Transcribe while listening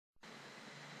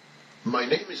My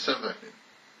name is Sam Wagner.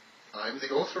 I am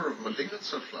the author of Malignant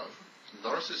Self-Love,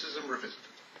 Narcissism Revisited.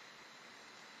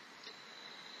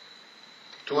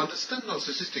 To understand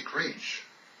narcissistic rage,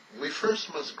 we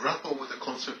first must grapple with the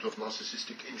concept of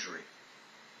narcissistic injury.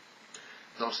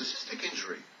 Narcissistic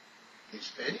injury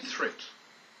is any threat,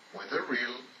 whether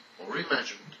real or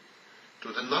imagined, to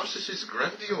the narcissist's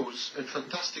grandiose and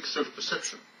fantastic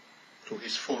self-perception, to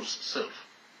his false self.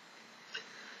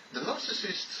 The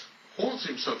narcissist holds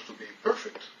himself to be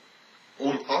perfect,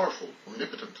 all-powerful,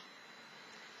 omnipotent,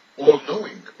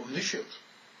 all-knowing, omniscient,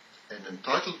 and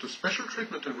entitled to special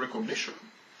treatment and recognition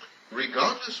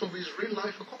regardless of his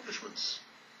real-life accomplishments,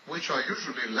 which are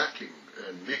usually lacking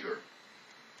and meager.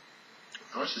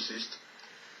 Narcissist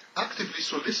actively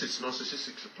solicits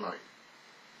narcissistic supply.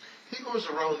 He goes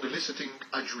around eliciting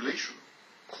adulation,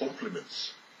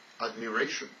 compliments,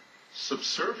 admiration,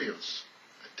 subservience,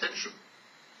 attention.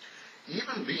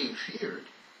 Even being feared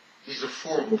is a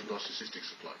form of narcissistic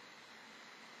supply.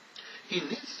 He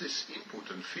needs this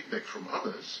input and feedback from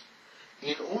others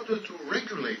in order to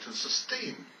regulate and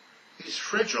sustain his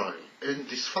fragile and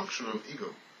dysfunctional ego.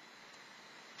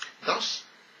 Thus,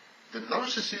 the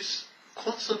narcissist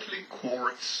constantly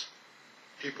courts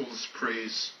people's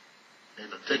praise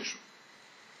and attention.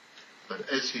 But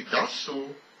as he does so,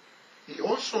 he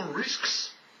also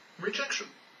risks rejection,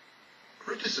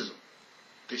 criticism,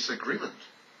 disagreement,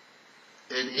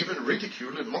 and even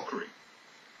ridicule and mockery.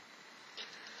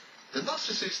 The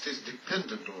narcissist is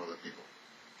dependent on other people.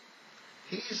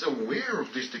 He is aware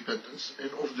of this dependence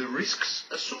and of the risks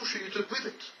associated with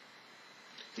it.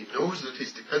 He knows that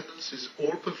his dependence is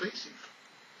all-pervasive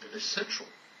and essential.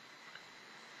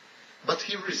 But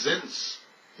he resents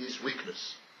his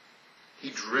weakness. He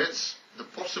dreads the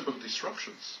possible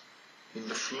disruptions in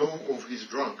the flow of his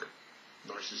drug,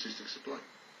 narcissistic supply.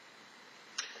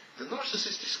 The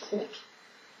narcissist is caught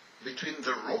between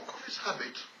the rock of his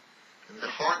habit and the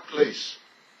hard place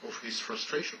of his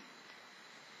frustration.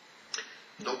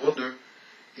 No wonder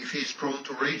if he is prone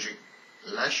to raging,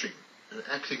 lashing, and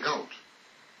acting out.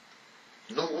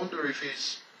 No wonder if he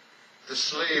is the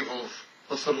slave of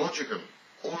pathological,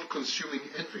 all-consuming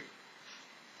envy.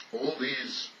 All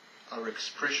these are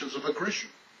expressions of aggression.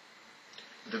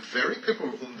 The very people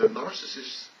whom the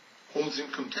narcissist holds in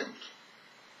contempt.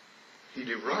 He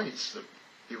derides them.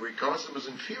 He regards them as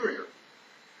inferior.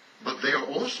 But they are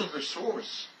also the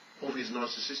source of his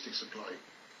narcissistic supply,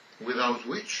 without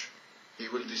which he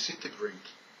will disintegrate,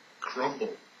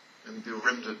 crumble, and be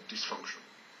rendered dysfunctional.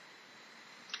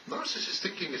 Narcissist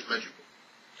thinking is magical.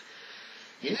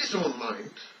 In his own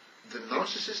mind, the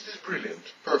narcissist is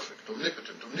brilliant, perfect,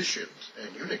 omnipotent, omniscient,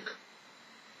 and unique.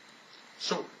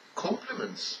 So,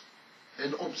 compliments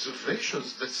and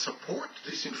observations that support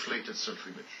this inflated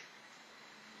self-image,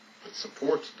 that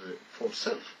support the false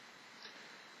self,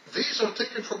 these are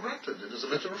taken for granted and as a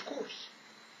matter of course.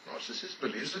 Narcissist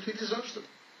believes that he deserves them.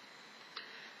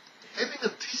 Having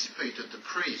anticipated the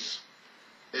praise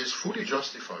as fully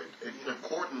justified and in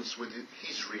accordance with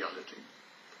his reality,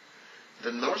 the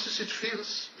narcissist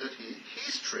feels that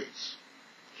his traits,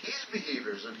 his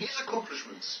behaviors, and his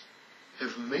accomplishments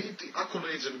have made the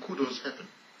accolades and kudos happen.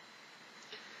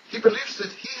 He believes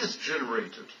that he has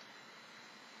generated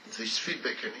this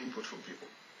feedback and input from people.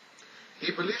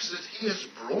 He believes that he has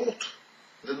brought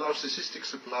the narcissistic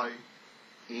supply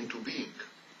into being.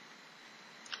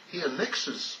 He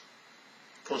annexes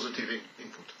positive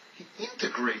input. He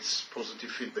integrates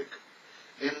positive feedback.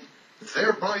 And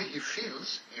thereby he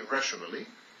feels, irrationally,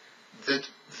 that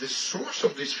the source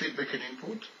of this feedback and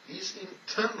input is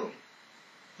internal,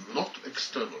 not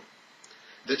external.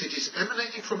 That it is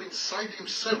emanating from inside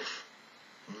himself,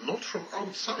 not from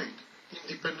outside,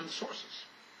 independent sources.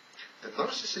 The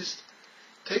narcissist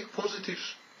takes positive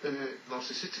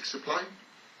narcissistic supply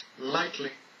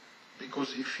lightly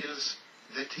because he feels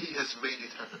that he has made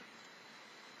it happen.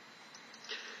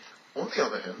 On the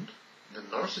other hand, the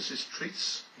narcissist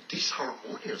treats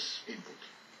disharmonious input,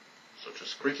 such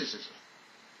as criticism,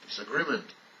 disagreement,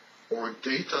 or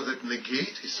data that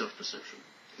negate his self-perception.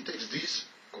 He takes these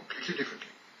completely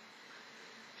differently.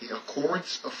 He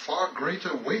accords a far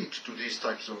greater weight to these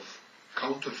types of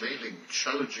countervailing,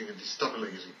 challenging, and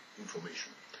destabilizing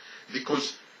information,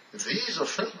 because these are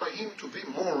felt by him to be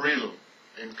more real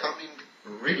and coming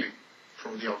really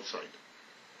from the outside.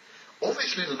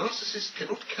 Obviously, the narcissist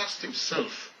cannot cast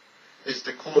himself as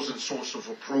the cause and source of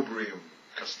opprobrium,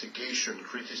 castigation,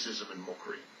 criticism, and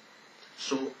mockery.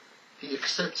 So he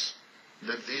accepts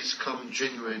that these come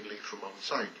genuinely from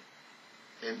outside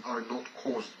and are not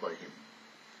caused by him.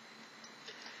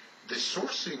 The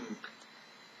sourcing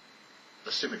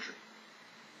asymmetry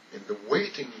and the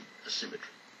weighting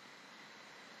asymmetry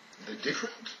the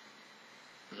different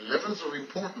levels of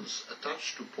importance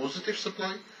attached to positive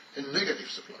supply and negative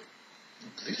supply.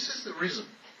 This is the reason.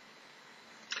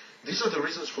 These are the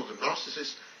reasons for the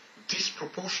narcissist's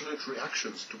disproportionate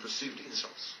reactions to perceived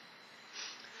insults.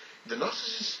 The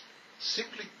narcissist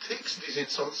simply takes these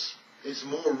insults as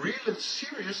more real and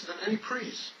serious than any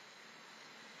praise.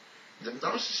 The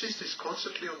narcissist is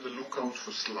constantly on the lookout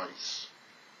for slights,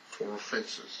 for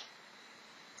offenses.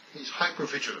 He is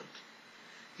hypervigilant.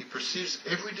 He perceives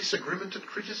every disagreement and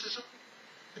criticism,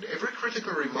 and every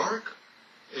critical remark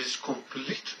as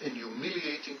complete and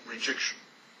humiliating rejection,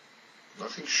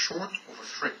 nothing short of a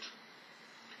threat.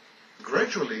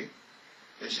 Gradually,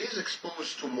 as he is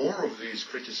exposed to more of these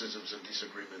criticisms and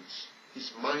disagreements,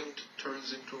 his mind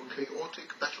turns into a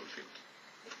chaotic battlefield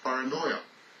of paranoia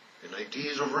and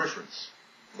ideas of reference.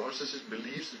 The narcissist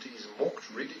believes that he is mocked,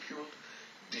 ridiculed,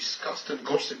 discussed and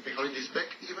gossiped behind his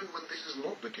back, even when this is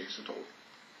not the case at all.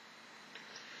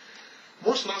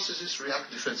 Most narcissists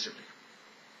react defensively.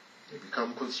 They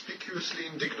become conspicuously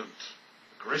indignant,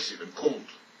 aggressive and cold.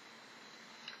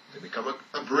 They become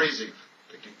abrasive.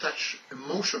 They detach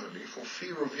emotionally for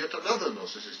fear of yet another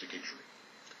narcissistic injury.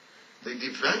 They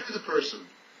devalue the person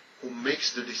who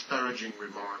makes the disparaging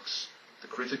remarks, the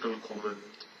critical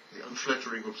comment, the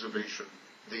unflattering observation,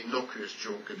 the innocuous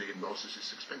joke at the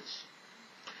narcissist's expense.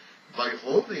 By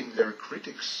holding their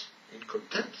critics in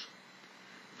contempt,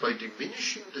 by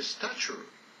diminishing the stature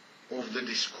of the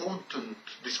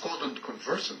discordant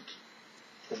conversant,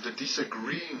 of the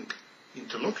disagreeing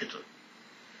interlocutor,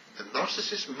 the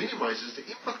narcissist minimizes the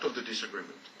impact of the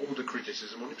disagreement or the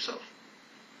criticism on himself.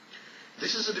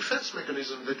 This is a defense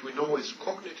mechanism that we know as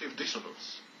cognitive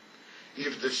dissonance.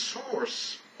 If the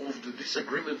source of the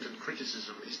disagreement and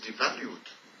criticism is devalued,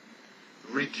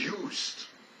 reduced,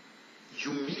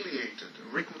 humiliated,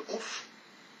 written off,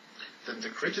 then the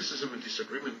criticism and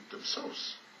disagreement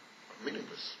themselves are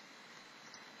meaningless.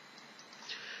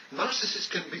 Narcissists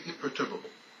can be imperturbable,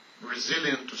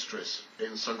 resilient to stress,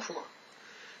 and sang-froid.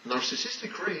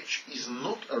 Narcissistic rage is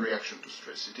not a reaction to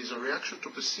stress. It is a reaction to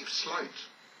perceived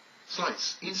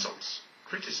slights, insults,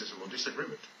 criticism, or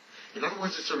disagreement. In other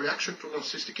words, it's a reaction to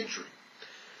narcissistic injury.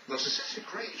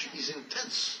 Narcissistic rage is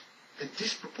intense and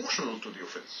disproportional to the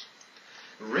offense.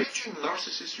 Raging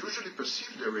narcissists usually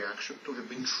perceive their reaction to have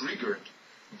been triggered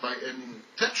by an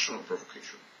intentional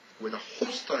provocation with a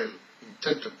hostile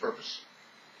intent and purpose.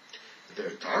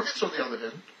 Their targets, on the other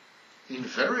hand,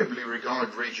 invariably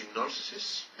regard raging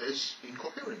narcissists as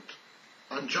incoherent,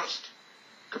 unjust,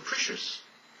 capricious,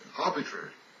 and arbitrary.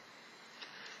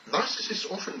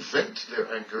 Narcissists often vent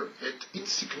their anger at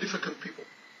insignificant people.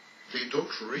 They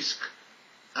don't risk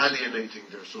alienating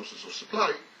their sources of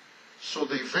supply, so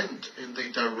they vent and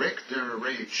they direct their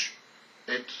rage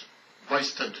at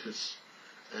bystanders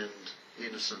and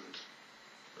innocent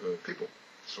people.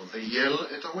 So they yell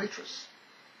at a waitress.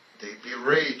 They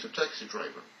berate a taxi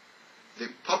driver. They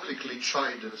publicly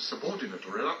chide a subordinate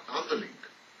or an underling.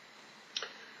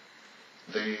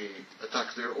 They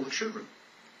attack their own children.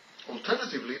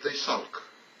 Alternatively, they sulk.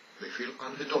 They feel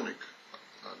unhedonic,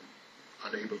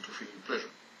 unable to feel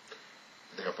pleasure.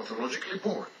 They are pathologically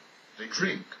bored. They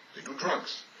drink. They do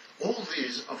drugs. All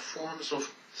these are forms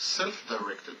of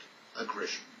self-directed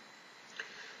aggression.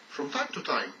 From time to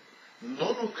time,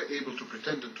 no longer able to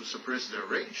pretend and to suppress their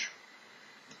rage,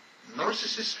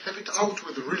 narcissists have it out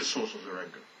with the real source of their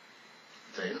anger.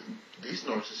 Then, these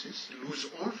narcissists lose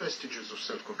all vestiges of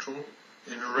self-control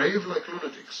and rave like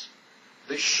lunatics.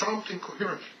 They shout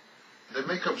incoherently. They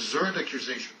make absurd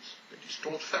accusations. They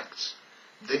distort facts.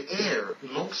 They air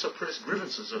long-suppressed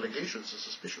grievances, allegations, and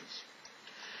suspicions.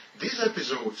 These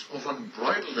episodes of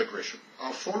unbridled aggression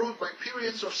are followed by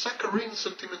periods of saccharine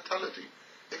sentimentality,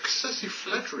 excessive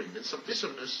flattering and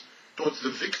submissiveness towards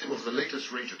the victim of the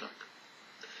latest rage attack.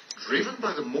 Driven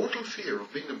by the mortal fear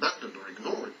of being abandoned or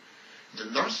ignored, the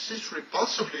narcissist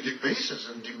repulsively debases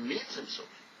and demeans himself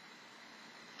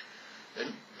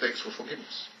and begs for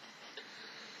forgiveness.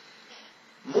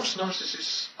 Most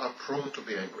narcissists are prone to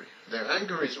be angry. Their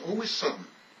anger is always sudden,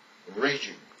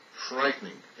 raging,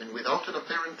 frightening, and without an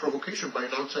apparent provocation by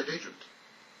an outside agent.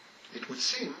 It would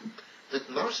seem that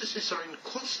narcissists are in a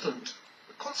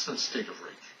constant state of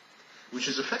rage, which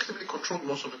is effectively controlled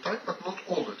most of the time, but not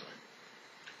all the time.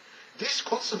 This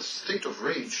constant state of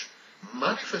rage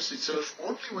manifests itself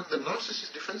only when the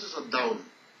narcissist's defenses are down,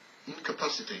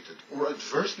 incapacitated, or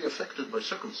adversely affected by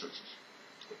circumstances,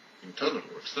 internal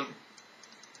or external.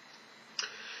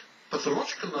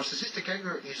 Pathological narcissistic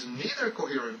anger is neither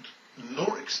coherent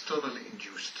nor externally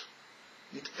induced.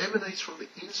 It emanates from the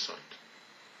inside.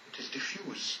 It is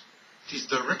diffuse. It is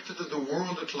directed at the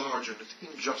world at large and at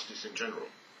injustice in general.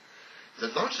 The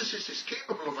narcissist is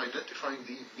capable of identifying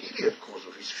the immediate cause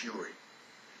of his fury.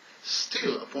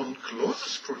 Still, upon closer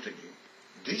scrutiny,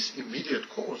 this immediate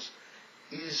cause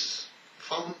is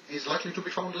likely to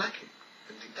be found lacking,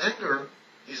 and the anger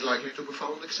is likely to be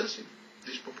found excessive,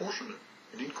 disproportionate,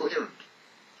 and incoherent.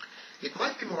 It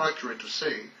might be more accurate to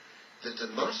say that the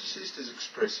narcissist is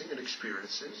expressing and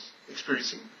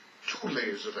experiencing two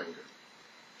layers of anger,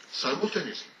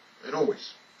 simultaneously and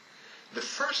always. The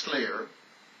first layer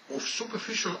of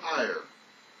superficial ire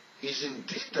is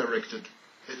indeed directed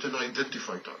at an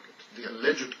identified target, the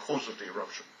alleged cause of the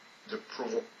eruption, the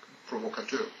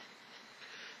provocateur.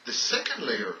 The second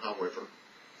layer, however,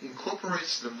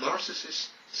 incorporates the narcissist's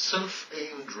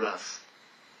self-aimed wrath.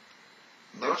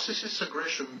 Narcissist's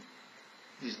aggression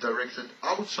is directed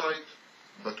outside,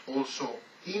 but also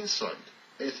inside,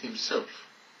 at himself.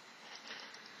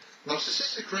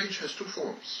 Narcissistic rage has two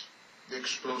forms. The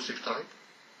explosive type,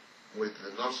 where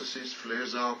the narcissist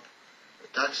flares up,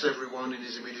 attacks everyone in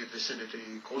his immediate vicinity,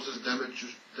 causes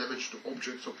damage to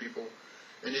objects or people,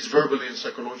 and is verbally and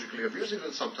psychologically abusive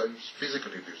and sometimes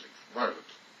physically abusive, violent.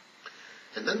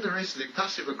 And then there is the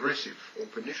passive-aggressive or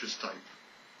pernicious type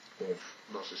of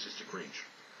narcissistic rage.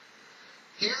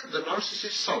 Here the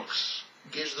narcissist sulks,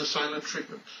 gives the silent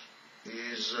treatment,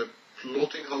 is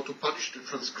plotting how to punish the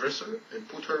transgressor and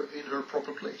put her in her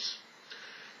proper place.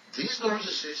 These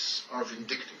narcissists are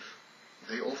vindictive.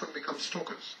 They often become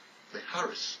stalkers. They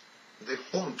harass. They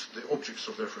haunt the objects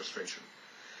of their frustration.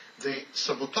 They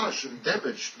sabotage and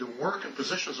damage the work and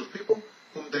possessions of people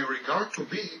whom they regard to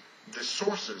be the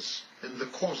sources and the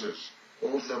causes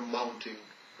of their mounting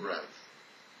wrath.